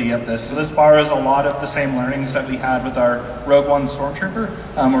posability of this. So this borrows a lot of the same learnings that we had with our Rogue One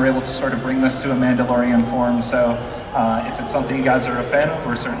Stormtrooper. We're able to sort of bring this to a Mandalorian form. So if it's something you guys are a fan of,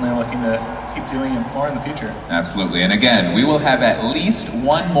 we're certainly looking to keep doing it more in the future. Absolutely. And again, we will have at least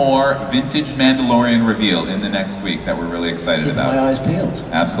one more vintage Mandalorian reveal in the next week that we're really excited about. My eyes peeled.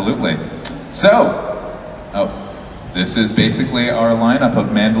 Absolutely. So, this is basically our lineup of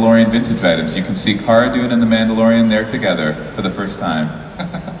Mandalorian vintage items. You can see Cara Dune and the Mandalorian there together for the first time.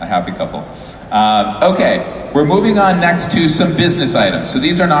 A happy couple. Okay, we're moving on next to some business items. So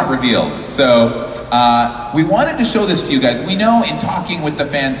these are not reveals. So we wanted to show this to you guys. We know in talking with the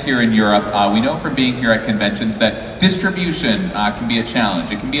fans here in Europe, we know from being here at conventions that distribution can be a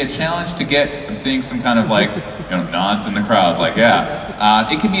challenge. It can be a challenge to get, I'm seeing some kind of like, nods in the crowd, like, yeah.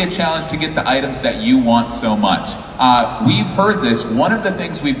 It can be a challenge to get the items that you want so much. We've heard this. One of the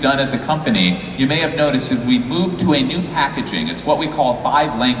things we've done as a company, you may have noticed, is we've moved to a new packaging. It's what we call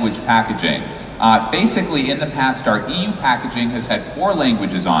 5-language packaging. Basically, in the past, our EU packaging has had 4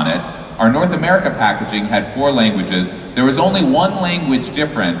 languages on it. Our North America packaging had 4 languages. There was only 1 language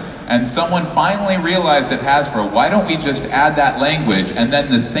different, and someone finally realized at Hasbro, why don't we just add that language, and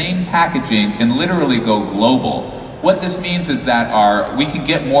then the same packaging can literally go global. What this means is that we can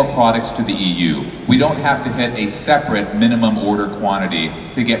get more products to the EU. We don't have to hit a separate minimum order quantity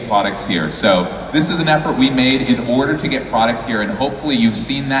to get products here. So this is an effort we made in order to get product here, and hopefully you've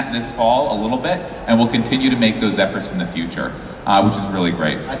seen that this fall a little bit, and we'll continue to make those efforts in the future, which is really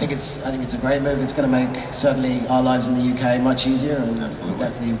great. I think it's a great move. It's going to make certainly our lives in the UK much easier, and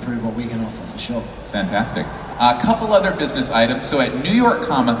definitely improve what we can offer for sure. It's fantastic. A couple other business items. So at New York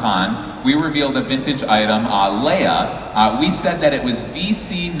Comic Con, we revealed a vintage item, Leia. We said that it was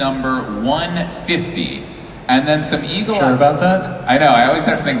VC number 150. And then some eagle-eye... Sure about that? I know, I always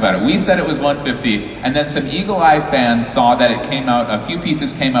have to think about it. We said it was 150, and then some eagle-eye fans saw that it came out, a few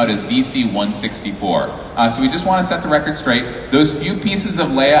pieces came out as VC 164. So we just want to set the record straight. Those few pieces of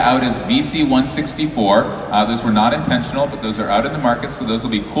Leia out as VC 164, those were not intentional, but those are out in the market, so those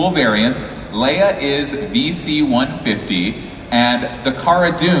will be cool variants. Leia is VC 150. And the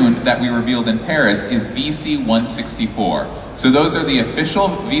Cara Dune that we revealed in Paris is VC 164. So those are the official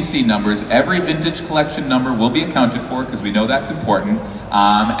VC numbers. Every vintage collection number will be accounted for because we know that's important.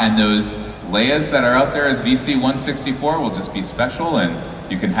 And those Leias that are out there as VC 164 will just be special, and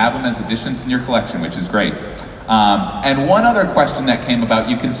you can have them as additions in your collection, which is great. And one other question that came about,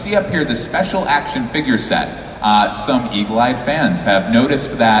 you can see up here the special action figure set. Some eagle-eyed fans have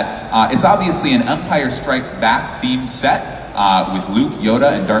noticed that it's obviously an Empire Strikes Back themed set. With Luke,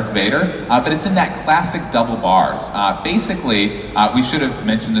 Yoda, and Darth Vader, but it's in that classic double bars. Basically, we should have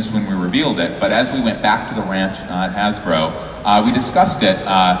mentioned this when we revealed it, but as we went back to the ranch at Hasbro, we discussed it.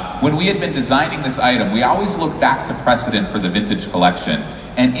 When we had been designing this item, we always look back to precedent for the vintage collection.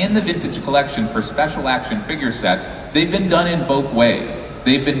 And in the vintage collection for special action figure sets, they've been done in both ways.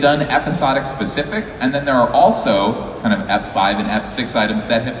 they've been done episodic specific, and then there are also kind of Ep 5 and Ep 6 items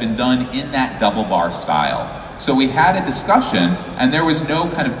that have been done in that double bar style. So we had a discussion, and there was no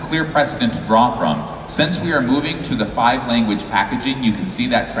kind of clear precedent to draw from. Since we are moving to the 5-language packaging, you can see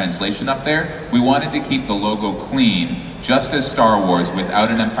that translation up there, we wanted to keep the logo clean, just as Star Wars,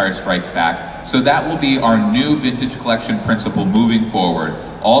 without an Empire Strikes Back. So that will be our new vintage collection principle moving forward.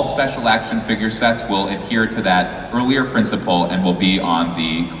 All special action figure sets will adhere to that earlier principle and will be on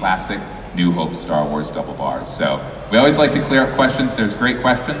the classic New Hope Star Wars double bars. So we always like to clear up questions. There's great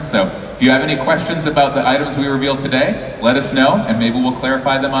questions. So if you have any questions about the items we revealed today, let us know, and maybe we'll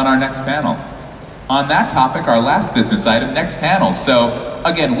clarify them on our next panel. On that topic, our last business item, next panel. So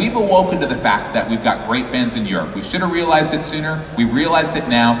again, we've awoken to the fact that we've got great fans in Europe. We should have realized it sooner. We've realized it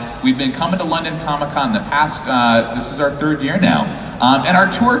now. We've been coming to London Comic Con the past, this is our 3rd year now. And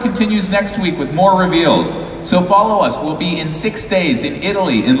our tour continues next week with more reveals. So follow us. We'll be in 6 days in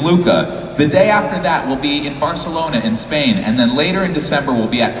Italy, in Lucca. The day after that, we'll be in Barcelona in Spain. And then later in December, we'll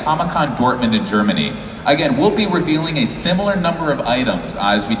be at Comic-Con Dortmund in Germany. Again, we'll be revealing a similar number of items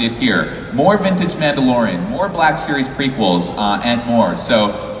as we did here. More vintage Mandalorian, more Black Series prequels, and more.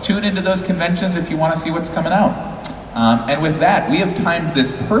 So tune into those conventions if you want to see what's coming out. And with that, we have timed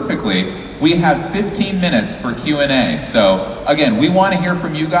this perfectly. We have 15 minutes for Q&A. So again, we want to hear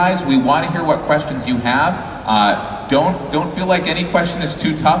from you guys. We want to hear what questions you have. Don't feel like any question is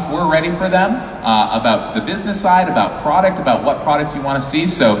too tough. We're ready for them, about the business side, about product, about what product you want to see.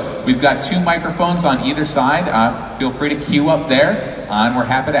 So we've got 2 microphones on either side. Feel free to queue up there, and we're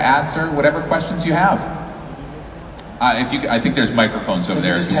happy to answer whatever questions you have. I think there's microphones over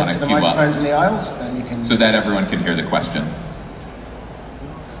there if you want to queue up. Microphones in the aisles, then you can... So that everyone can hear the question.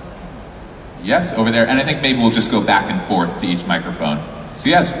 Yes, over there. And I think maybe we'll just go back and forth to each microphone. So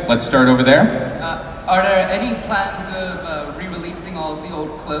yes, let's start over there. Are there any plans of re-releasing all of the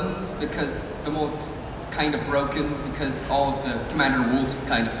old clones? Because the mold's kind of broken, because all of the Commander Wolfs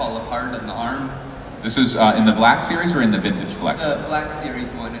kind of fall apart on the arm. This is in the Black Series or in the Vintage Collection? The Black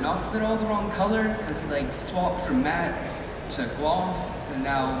Series one. And also they're all the wrong color, because he like swapped from matte to gloss, and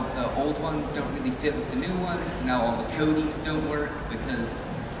now the old ones don't really fit with the new ones, and now all the Codys don't work, because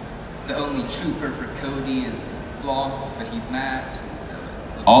the only trooper for Cody is gloss, but he's matte, and so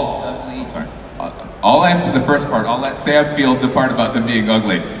it looks ugly. Sorry. I'll answer the first part. I'll let Sam field the part about them being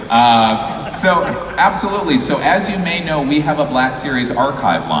ugly. So, absolutely. So, as you may know, we have a Black Series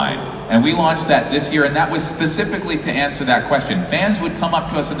archive line, and we launched that this year, and that was specifically to answer that question. Fans would come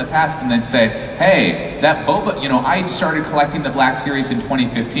up to us in the past and then say, hey, that Boba, I started collecting the Black Series in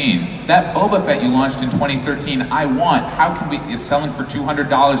 2015. That Boba Fett you launched in 2013, I want. How can we, it's selling for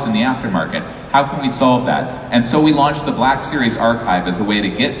 $200 in the aftermarket. How can we solve that? And so we launched the Black Series archive as a way to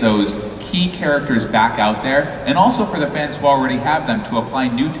get those key characters back out there, and also for the fans who already have them to apply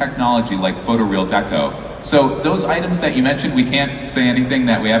new technology like photoreal deco. So those items that you mentioned, we can't say anything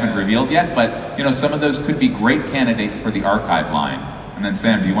that we haven't revealed yet, but some of those could be great candidates for the archive line. And then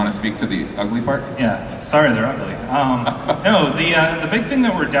Sam, do you want to speak to the ugly part? Yeah, sorry they're ugly. No, the big thing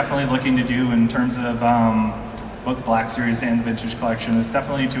that we're definitely looking to do in terms of both the Black Series and the Vintage Collection is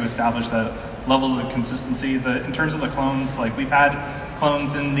definitely to establish that levels of consistency. In terms of the clones, like we've had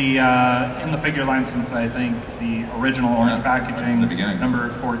clones in the figure line since I think the original orange packaging, the beginning, number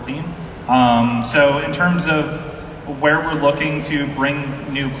 14. So in terms of where we're looking to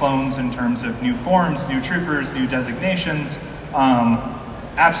bring new clones in terms of new forms, new troopers, new designations,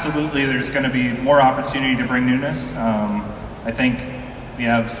 absolutely there's going to be more opportunity to bring newness. I think we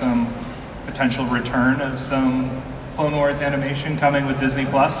have some potential return of some Clone Wars animation coming with Disney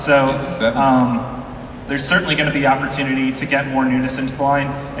Plus, so there's certainly going to be opportunity to get more newness into the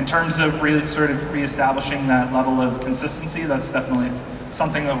line. In terms of really sort of reestablishing that level of consistency, that's definitely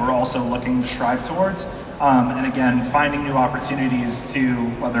something that we're also looking to strive towards. And again, finding new opportunities to,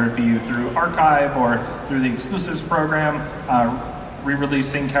 whether it be through archive or through the exclusives program,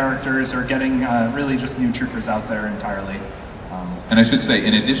 re-releasing characters or getting really just new troopers out there entirely. And I should say,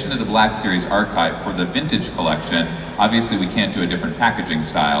 in addition to the Black Series archive for the Vintage Collection, obviously we can't do a different packaging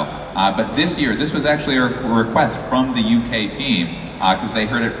style, but this year, this was actually a request from the UK team, because they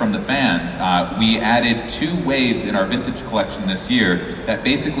heard it from the fans. We added 2 waves in our Vintage Collection this year that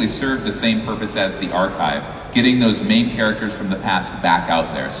basically served the same purpose as the archive, getting those main characters from the past back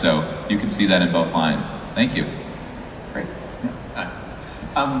out there. So you can see that in both lines. Thank you. Great.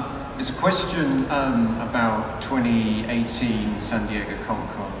 Yeah. There's a question about 2018 San Diego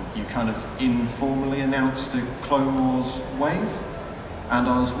Comic Con. You kind of informally announced a Clone Wars wave, and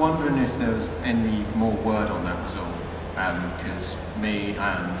I was wondering if there was any more word on that was all. Because me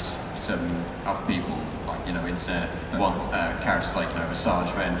and some other people, like you know, internet wants characters like, you know, Asajj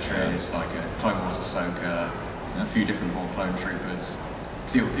Ventress, like Clone Wars Ahsoka, a few different more clone troopers.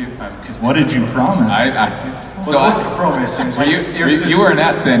 What did you promise? So it wasn't a promise. You weren't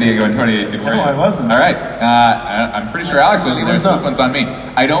at San Diego in 2018, were you? No, I wasn't. All right. I'm pretty sure Alex was either, so this one's on me.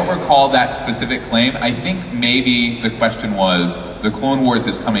 I don't recall that specific claim. I think maybe the question was, the Clone Wars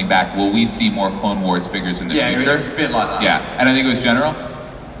is coming back. Will we see more Clone Wars figures in the future? Yeah, it was a bit like that. Yeah, and I think it was general.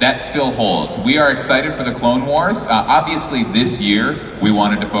 That still holds. We are excited for the Clone Wars. Obviously, this year, we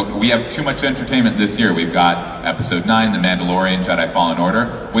wanted to focus. We have too much entertainment this year. We've got Episode 9, The Mandalorian, Jedi Fallen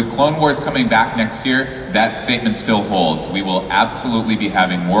Order. With Clone Wars coming back next year, that statement still holds. We will absolutely be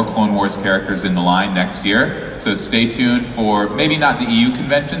having more Clone Wars characters in the line next year. So stay tuned for, maybe not the EU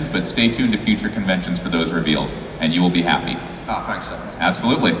conventions, but stay tuned to future conventions for those reveals, and you will be happy. Oh, thanks, sir.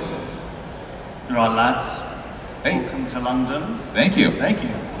 Absolutely. Right, lads. Hey. Welcome to London. Thank you. Thank you.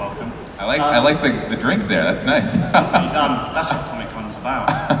 Welcome. I like the drink there. That's nice. That's what Comic Con's about.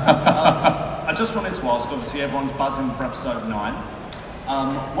 I just wanted to ask, obviously everyone's buzzing for episode 9.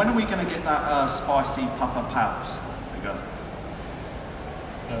 When are we going to get that spicy Papa Palps figure?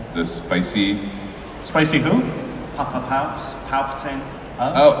 The spicy... Spicy who? Papa Palps, Palpatine.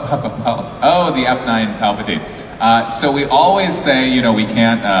 Oh, Papa Palps. Oh, the F9 Palpatine. So we always say, you know, we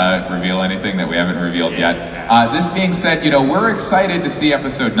can't reveal anything that we haven't revealed yet. This being said, you know, we're excited to see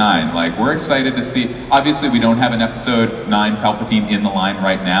Episode 9. Like, we're excited to see... Obviously, we don't have an Episode 9 Palpatine in the line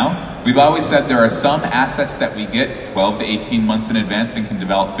right now. We've always said there are some assets that we get 12 to 18 months in advance and can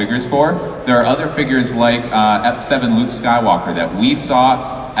develop figures for. There are other figures like F7 Luke Skywalker that we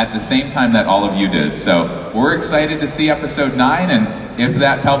saw at the same time that all of you did. So we're excited to see Episode 9, and if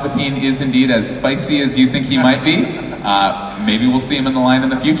that Palpatine is indeed as spicy as you think he might be, maybe we'll see him in the line in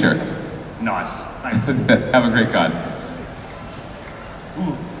the future. Nice. Thanks. Have a great con.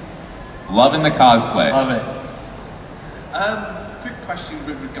 Loving the cosplay. Love it. Quick question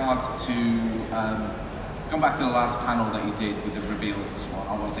with regards to going back to the last panel that you did with the reveals and so on.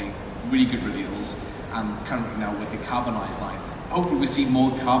 I want to say really good reveals, and currently now with the carbonized line. Hopefully we see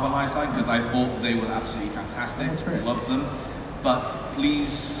more carbonized line, because I thought they were absolutely fantastic. I loved them. But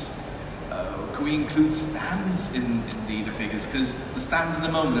please, can we include stands in the figures? Because the stands in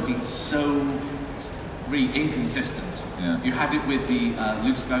the moment have been so really inconsistent. Yeah. You had it with the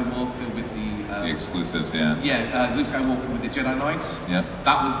Luke Skywalker with the exclusives, yeah. Yeah, Luke Skywalker with the Jedi Knight. Yeah.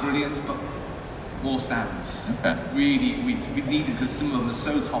 That was brilliant, but more stands. Okay. Really, we needed, because some of them are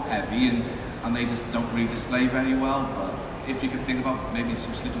so top heavy and they just don't really display very well. But if you could think about maybe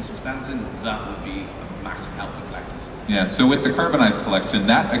slipping some stands in, that would be a massive help for collectors. Yeah, so with the carbonized collection,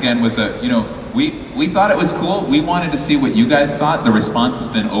 that again was a, you know, we thought it was cool. We wanted to see what you guys thought. The response has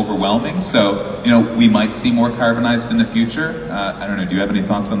been overwhelming. So, you know, we might see more carbonized in the future. I don't know, do you have any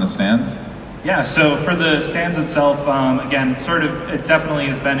thoughts on the stands? Yeah, so for the stands itself, again, it definitely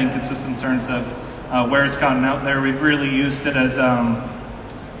has been inconsistent in terms of where it's gotten out there. We've really used it as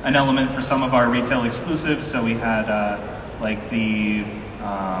an element for some of our retail exclusives. So we had like the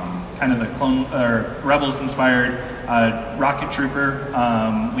kind of the clone or Rebels inspired rocket trooper.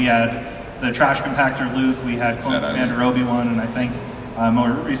 We had the trash compactor Luke. We had Clone Commander Obi-Wan, and I think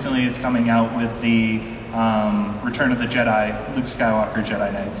more recently it's coming out with the Return of the Jedi, Luke Skywalker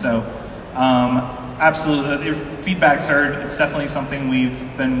Jedi Knight. So absolutely, your feedback's heard. It's definitely something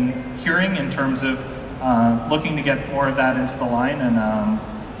we've been hearing in terms of looking to get more of that into the line, and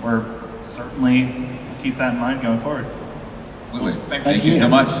we're certainly keep that in mind going forward. Absolutely. Thank you so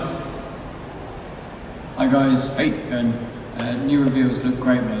much. Hi guys. Hey. New reveals look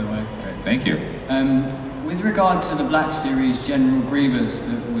great, by the way. Great. Thank you. With regard to the Black Series General Grievous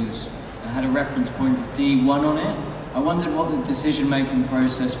that had a reference point of D1 on it, I wondered what the decision-making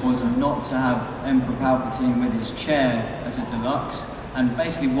process was of not to have Emperor Palpatine with his chair as a deluxe, and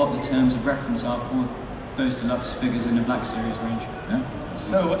basically what the terms of reference are for those deluxe figures in the Black Series range. Yeah.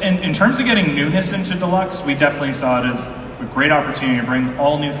 So in terms of getting newness into deluxe, we definitely saw it as a great opportunity to bring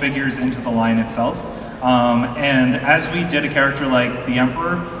all new figures into the line itself. And as we did a character like the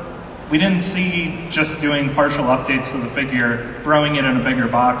Emperor, we didn't see just doing partial updates to the figure, throwing it in a bigger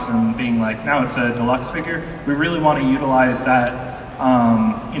box and being like, now it's a deluxe figure. We really want to utilize that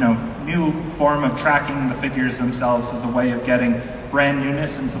new form of tracking the figures themselves as a way of getting brand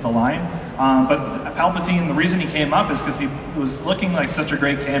newness into the line. But Palpatine, the reason he came up is because he was looking like such a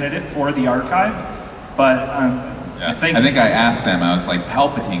great candidate for the archive. But I think I asked them, I was like,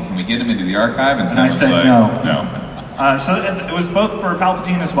 Palpatine, can we get him into the archive? And I said like, no. So it was both for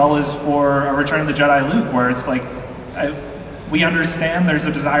Palpatine as well as for Return of the Jedi Luke, where it's like, We understand there's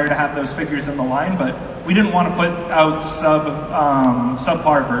a desire to have those figures in the line, but we didn't want to put out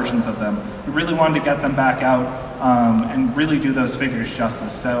subpar versions of them. We really wanted to get them back out and really do those figures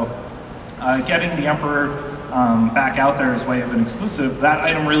justice. So getting the Emperor back out there as way of an exclusive, that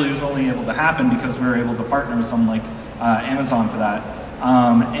item really was only able to happen because we were able to partner with someone like Amazon for that.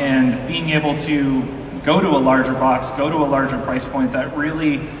 And being able to go to a larger box, go to a larger price point that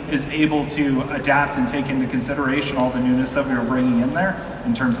really is able to adapt and take into consideration all the newness that we were bringing in there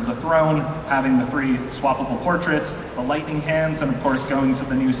in terms of the throne, having the 3 swappable portraits, the lightning hands, and of course going to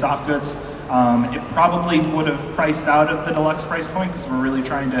the new soft goods. It probably would have priced out of the deluxe price point because we're really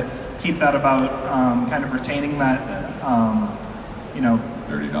trying to keep that about kind of retaining that, you know,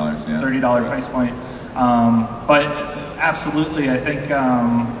 $30, yeah. $30 price point. But absolutely, I think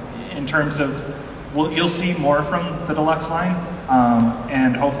in terms of, you'll see more from the deluxe line,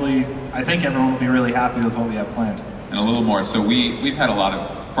 and hopefully, I think everyone will be really happy with what we have planned. And a little more. So we've had a lot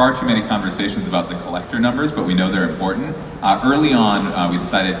of far too many conversations about the collector numbers, but we know they're important. Early on, we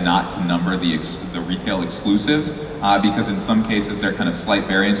decided not to number the retail exclusives because in some cases they're kind of slight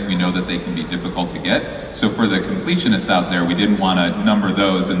variants. We know that they can be difficult to get. So for the completionists out there, we didn't want to number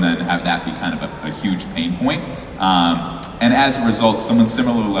those and then have that be kind of a huge pain point. And as a result, someone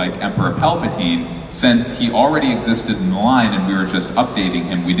similar like Emperor Palpatine, since he already existed in the line and we were just updating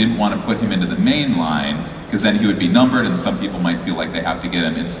him, we didn't want to put him into the main line because then he would be numbered and some people might feel like they have to get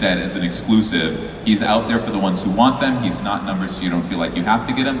him. Instead, as an exclusive, he's out there for the ones who want them. He's not numbered so you don't feel like you have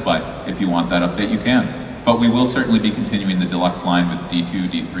to get him, but if you want that update, you can. But we will certainly be continuing the deluxe line with D2,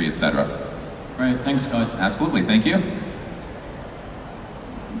 D3, etc. Great, thanks guys. Absolutely, thank you.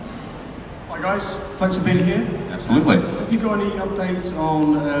 Hi guys, thanks for being here. Absolutely. Have you got any updates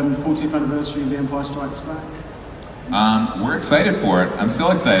on the 40th anniversary of The Empire Strikes Back? We're excited for it. I'm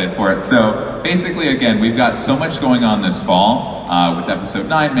still excited for it. So basically, again, we've got so much going on this fall with Episode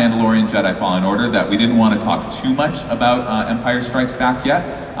 9, Mandalorian, Jedi Fallen Order, that we didn't want to talk too much about Empire Strikes Back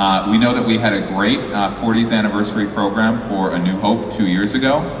yet. We know that we had a great 40th anniversary program for A New Hope 2 years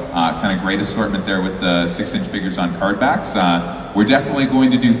ago. Kind of great assortment there with the 6-inch figures on card backs. We're definitely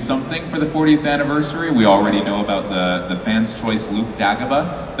going to do something for the 40th anniversary. We already know about the Fans' Choice Luke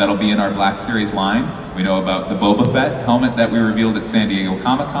Dagobah. That'll be in our Black Series line. We know about the Boba Fett helmet that we revealed at San Diego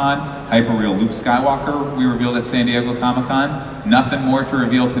Comic Con. Hyperreal Luke Skywalker we revealed at San Diego Comic Con. Nothing more to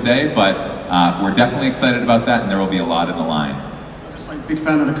reveal today, but we're definitely excited about that, and there will be a lot in the line. I'm just like big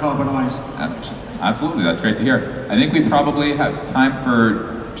fan of the carbonized. Absolutely, that's great to hear. I think we probably have time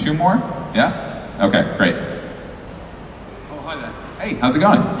for 2 more. Yeah? Okay, great. Hi there. Hey, how's it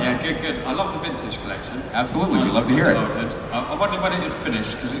going? Yeah, good. I love the vintage collection. Absolutely, we'd love to hear it. I wondered when it would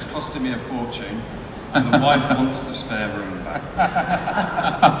finish because it's costing me a fortune. And the wife wants to spare room back.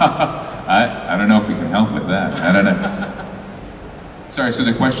 I don't know if we can help with that. I don't know. Sorry, so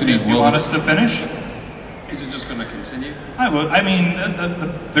the question is, do you want us to finish? Is it just going to continue? I mean,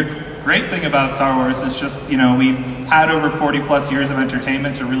 the great thing about Star Wars is just, you know, we've had over 40 plus years of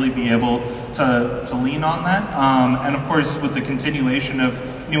entertainment to really be able to lean on that. And of course, with the continuation of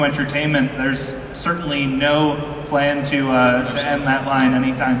new entertainment, there's certainly no plan to end that line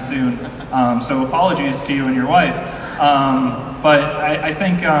anytime soon. So apologies to you and your wife. But I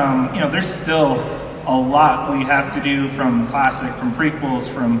think, you know, there's still a lot we have to do, from classic, from prequels,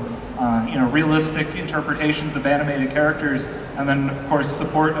 from you know, realistic interpretations of animated characters, and then of course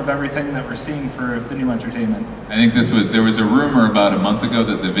support of everything that we're seeing for the new entertainment. I think there was a rumor about a month ago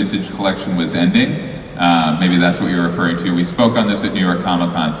that the vintage collection was ending. Maybe that's what you're referring to. We spoke on this at New York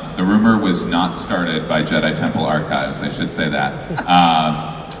Comic Con. The rumor was not started by Jedi Temple Archives, I should say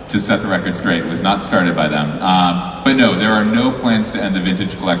that. To set the record straight, it was not started by them. But no, there are no plans to end the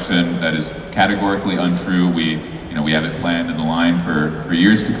vintage collection. That is categorically untrue. We have it planned in the line for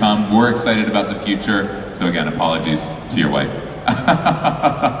years to come. We're excited about the future. So again, apologies to your wife.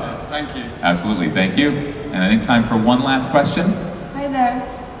 Thank you. Absolutely, thank you. And I think time for one last question. Hi there.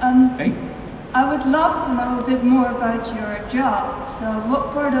 Hey. I would love to know a bit more about your job. So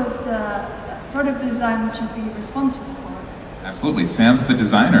what part of the product design would you be responsible for? Absolutely, Sam's the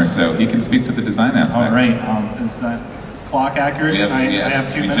designer, so he can speak to the design aspect. All right, is that clock accurate? I have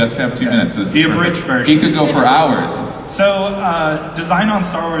 2 minutes. We just have 2 minutes. This the abridged version. He could go for hours. So, design on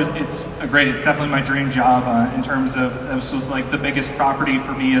Star Wars, it's definitely my dream job in terms of, this was like the biggest property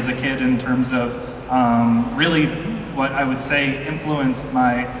for me as a kid in terms of really what I would say influenced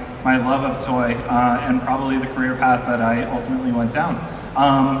my love of toy and probably the career path that I ultimately went down.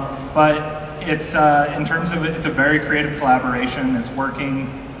 But it's, in terms of it, it's a very creative collaboration. It's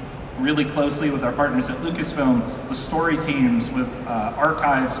working really closely with our partners at Lucasfilm, the story teams, with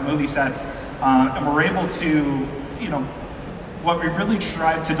archives, movie sets, and we're able to, you know, what we really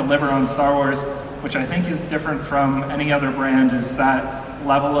strive to deliver on Star Wars, which I think is different from any other brand, is that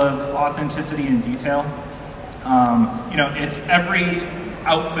level of authenticity and detail. You know, it's every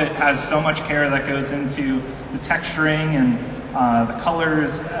outfit has so much care that goes into the texturing and the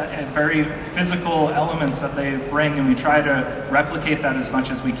colors and very physical elements that they bring, and we try to replicate that as much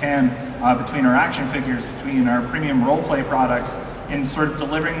as we can between our action figures, between our premium role-play products, in sort of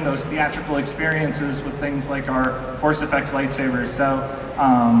delivering those theatrical experiences with things like our Force Effects lightsabers. So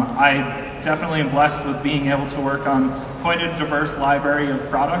I definitely am blessed with being able to work on quite a diverse library of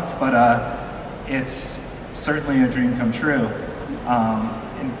products, but it's certainly a dream come true.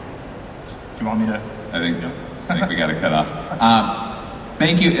 And do you want me to? I think we got to cut off.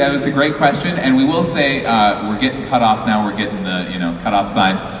 Thank you. That was a great question, and we will say we're getting cut off now. We're getting the cut off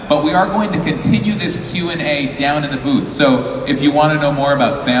signs, but we are going to continue this Q&A down in the booth. So if you want to know more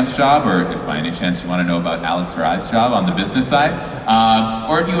about Sam's job, or if by any chance you want to know about Alex or I's job on the business side,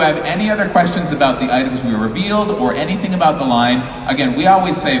 or if you have any other questions about the items we revealed or anything about the line, again, we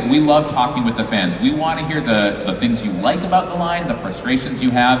always say we love talking with the fans. We want to hear the things you like about the line, the frustrations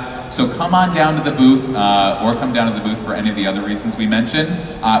you have. So come on down to the booth, or come down to the booth for any of the other reasons we mentioned.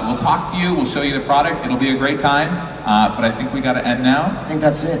 We'll talk to you, we'll show you the product, it'll be a great time, but I think we got to end now. I think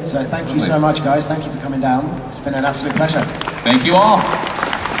that's it. So thank you so much, guys. Thank you for coming down. It's been an absolute pleasure. Thank you all.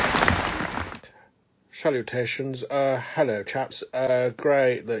 Salutations. Hello, chaps.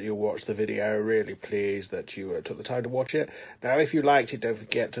 Great that you watched the video. Really pleased that you took the time to watch it. Now, if you liked it, don't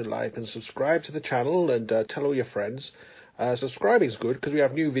forget to like and subscribe to the channel, and tell all your friends. Subscribing is good because we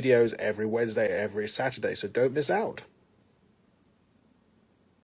have new videos every Wednesday, every Saturday, so don't miss out.